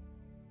bills.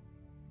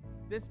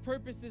 This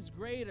purpose is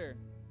greater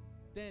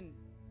than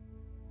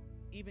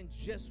even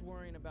just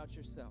worrying about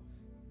yourself.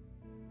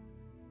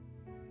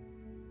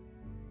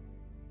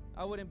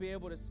 I wouldn't be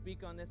able to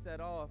speak on this at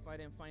all if I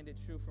didn't find it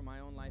true for my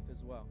own life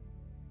as well.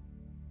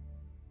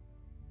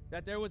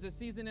 That there was a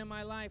season in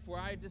my life where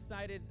I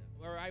decided,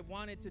 or I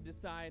wanted to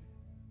decide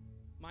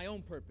my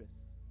own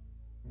purpose.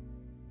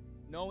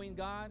 Knowing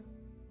God,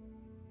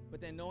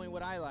 but then knowing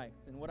what I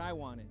liked and what I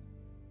wanted.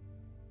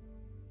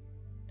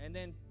 And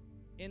then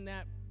in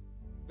that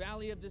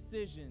valley of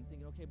decision,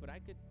 thinking, okay, but I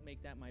could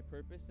make that my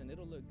purpose and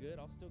it'll look good.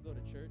 I'll still go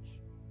to church.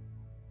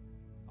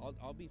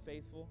 I'll be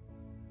faithful.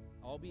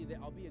 I'll be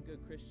a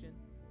good Christian.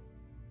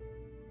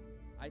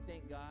 I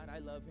thank God. I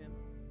love him.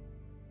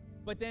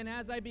 But then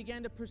as I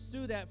began to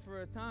pursue that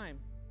for a time,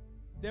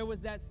 there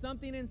was that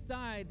something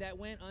inside that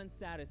went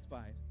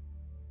unsatisfied.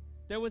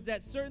 There was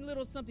that certain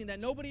little something that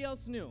nobody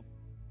else knew,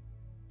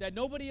 that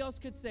nobody else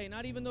could say,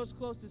 not even those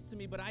closest to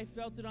me, but I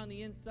felt it on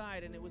the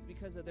inside, and it was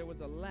because there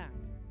was a lack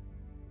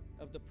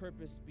of the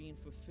purpose being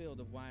fulfilled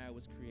of why I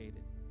was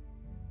created.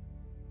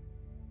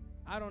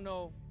 I don't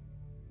know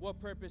what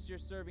purpose you're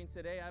serving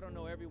today. I don't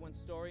know everyone's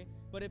story.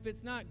 But if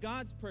it's not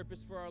God's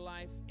purpose for our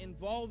life,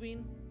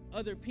 involving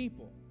other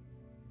people,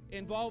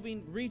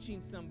 involving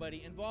reaching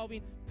somebody,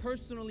 involving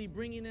personally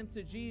bringing them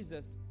to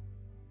Jesus,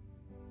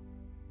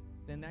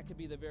 then that could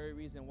be the very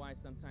reason why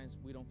sometimes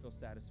we don't feel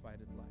satisfied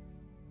with life.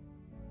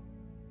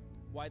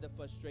 Why the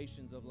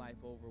frustrations of life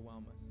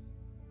overwhelm us.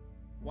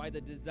 Why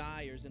the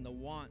desires and the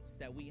wants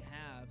that we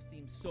have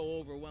seem so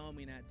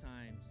overwhelming at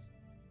times.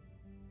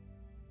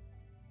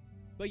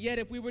 But yet,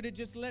 if we were to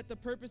just let the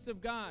purpose of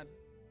God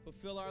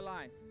fulfill our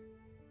life,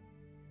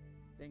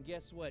 then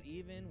guess what?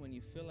 Even when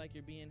you feel like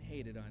you're being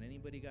hated on,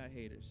 anybody got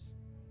haters?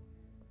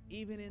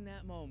 Even in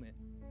that moment,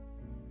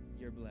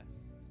 you're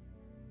blessed.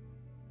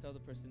 Tell the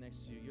person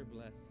next to you, you're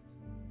blessed.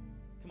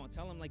 Come on,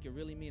 tell them like you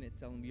really mean it.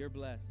 Tell them you're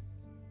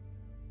blessed.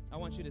 I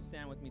want you to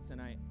stand with me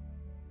tonight.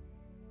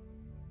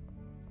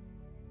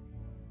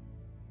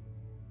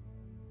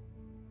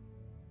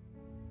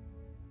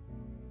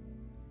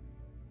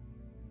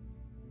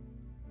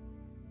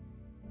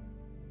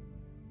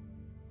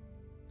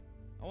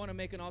 I want to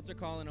make an altar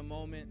call in a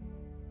moment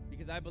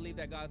because I believe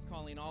that God's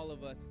calling all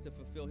of us to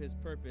fulfill His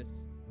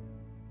purpose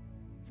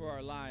for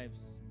our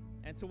lives.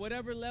 And to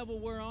whatever level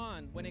we're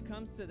on when it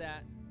comes to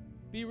that,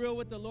 be real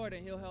with the Lord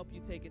and He'll help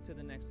you take it to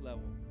the next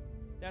level.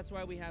 That's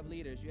why we have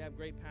leaders. You have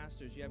great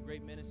pastors. You have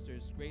great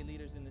ministers, great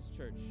leaders in this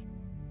church.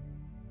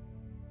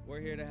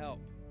 We're here to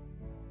help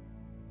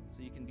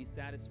so you can be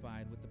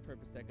satisfied with the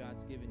purpose that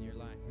God's given your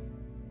life.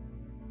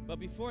 But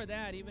before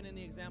that, even in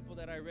the example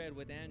that I read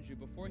with Andrew,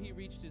 before he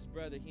reached his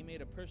brother, he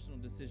made a personal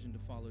decision to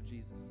follow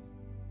Jesus.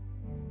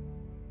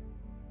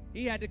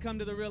 He had to come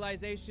to the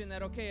realization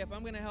that, okay, if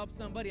I'm going to help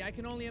somebody, I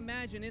can only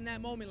imagine in that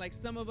moment, like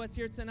some of us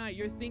here tonight,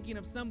 you're thinking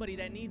of somebody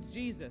that needs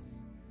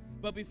Jesus.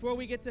 But before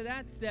we get to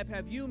that step,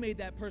 have you made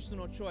that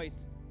personal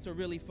choice to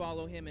really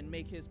follow Him and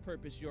make His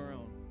purpose your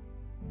own?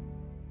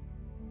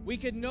 We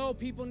could know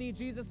people need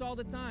Jesus all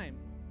the time.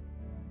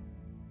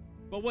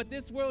 But what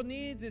this world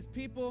needs is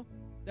people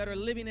that are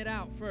living it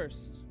out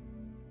first.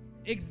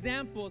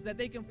 Examples that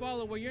they can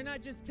follow where you're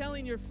not just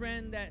telling your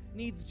friend that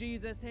needs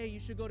Jesus, hey, you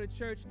should go to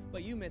church,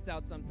 but you miss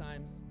out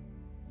sometimes.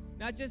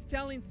 Not just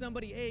telling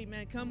somebody, hey,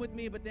 man, come with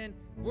me, but then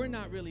we're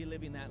not really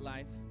living that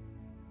life.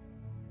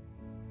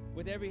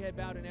 With every head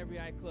bowed and every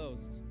eye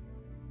closed.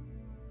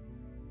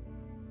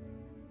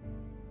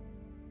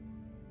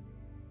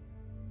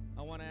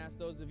 I want to ask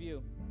those of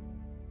you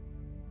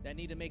that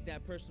need to make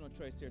that personal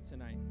choice here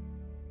tonight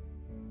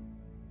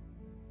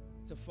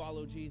to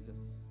follow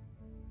Jesus.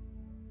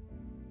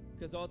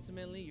 Because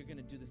ultimately, you're going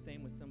to do the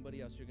same with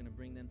somebody else. You're going to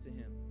bring them to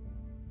Him.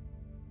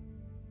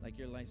 Like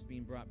your life's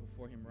being brought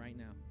before Him right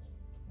now.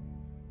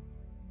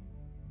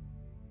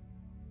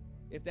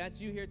 If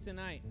that's you here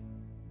tonight,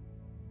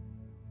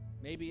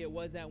 maybe it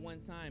was at one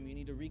time. You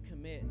need to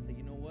recommit and say,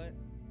 you know what?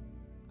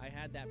 I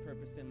had that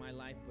purpose in my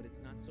life, but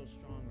it's not so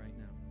strong right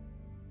now.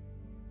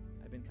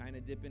 I've been kind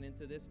of dipping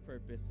into this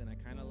purpose, and I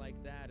kind of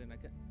like that, and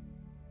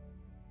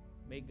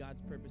make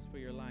God's purpose for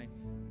your life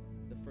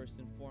the first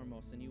and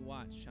foremost, and you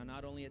watch how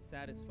not only it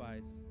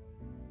satisfies,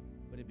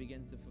 but it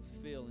begins to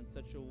fulfill in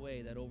such a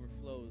way that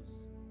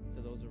overflows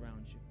to those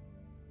around you.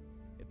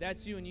 If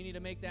that's you and you need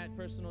to make that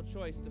personal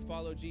choice to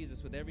follow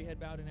Jesus with every head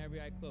bowed and every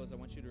eye closed, I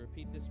want you to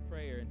repeat this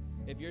prayer.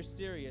 And if you're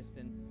serious,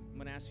 then I'm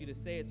going to ask you to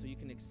say it so you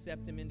can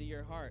accept Him into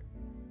your heart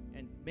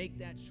and make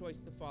that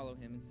choice to follow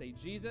Him and say,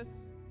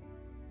 Jesus,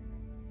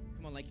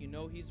 come on, like you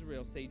know He's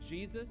real. Say,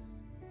 Jesus,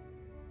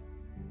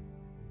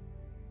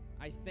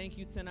 I thank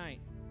you tonight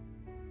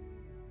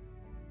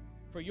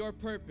for your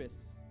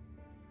purpose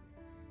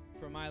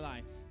for my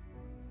life.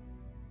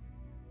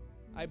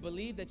 I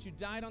believe that you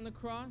died on the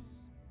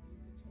cross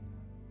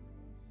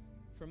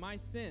for my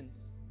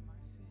sins.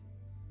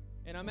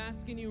 And I'm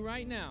asking you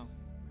right now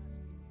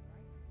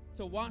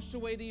to wash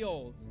away the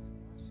old.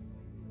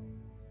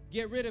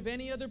 Get rid of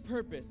any other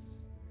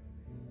purpose.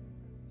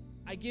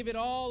 I give it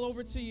all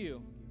over to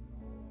you.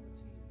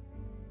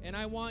 And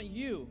I want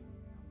you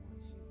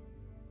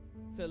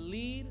to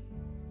lead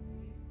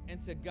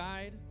and to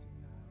guide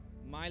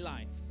my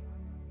life.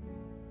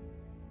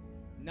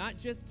 Not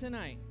just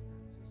tonight,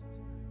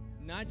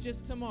 not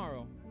just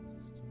tomorrow,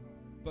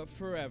 but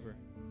forever.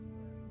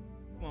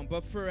 Come on,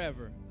 but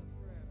forever.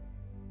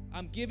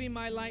 I'm giving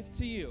my life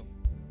to you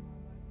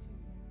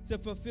to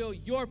fulfill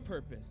your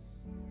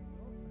purpose,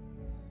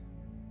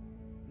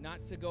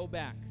 not to go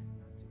back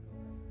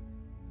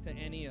to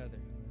any other.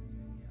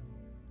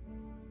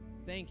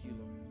 Thank you,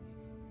 Lord.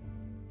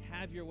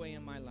 Have your way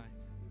in my life.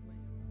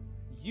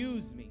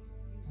 Use me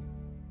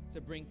to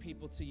bring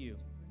people to you,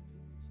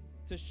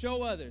 to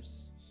show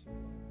others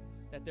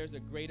that there's a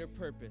greater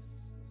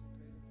purpose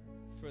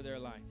for their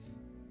life.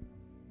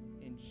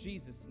 In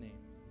Jesus' name,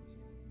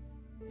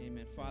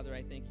 Amen. Father,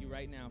 I thank you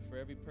right now for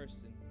every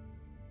person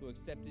who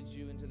accepted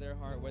you into their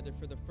heart, whether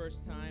for the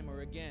first time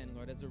or again,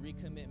 Lord, as a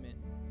recommitment.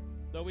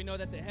 Lord, we know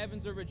that the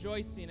heavens are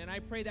rejoicing, and I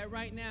pray that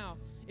right now,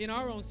 in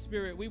our own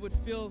spirit, we would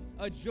feel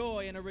a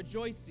joy and a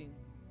rejoicing.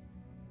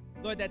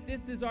 Lord, that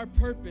this is our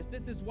purpose.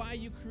 This is why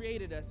you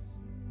created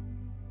us.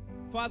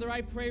 Father,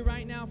 I pray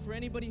right now for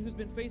anybody who's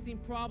been facing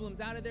problems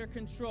out of their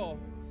control,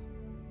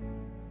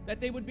 that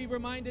they would be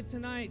reminded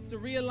tonight to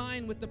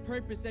realign with the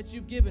purpose that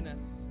you've given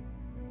us.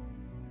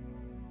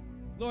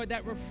 Lord,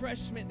 that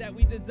refreshment that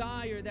we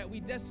desire, that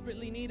we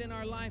desperately need in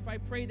our life, I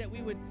pray that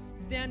we would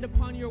stand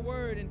upon your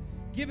word and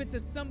give it to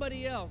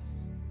somebody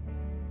else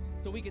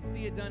so we could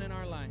see it done in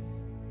our life.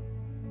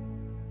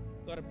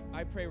 Lord,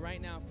 I pray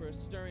right now for a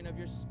stirring of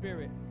your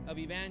spirit of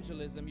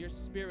evangelism, your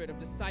spirit of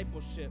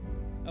discipleship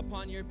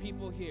upon your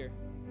people here.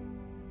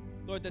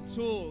 Lord, the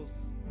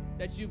tools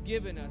that you've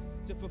given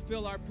us to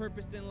fulfill our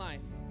purpose in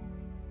life.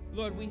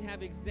 Lord, we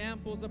have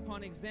examples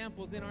upon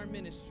examples in our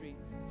ministry,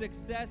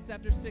 success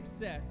after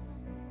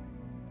success,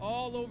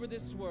 all over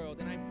this world,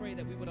 and I pray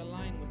that we would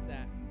align with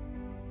that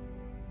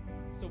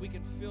so we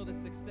can feel the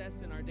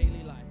success in our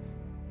daily life.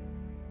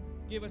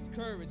 Give us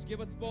courage, give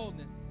us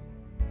boldness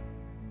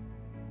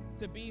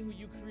to be who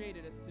you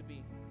created us to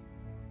be,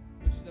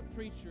 which is a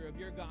preacher of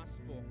your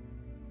gospel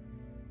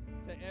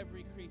to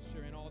every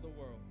creature in all the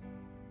world.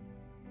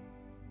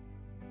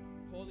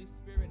 Holy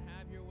Spirit,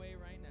 have your way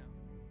right now.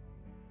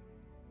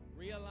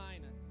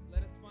 Realign us.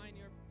 Let us find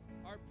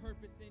our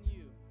purpose in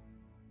you.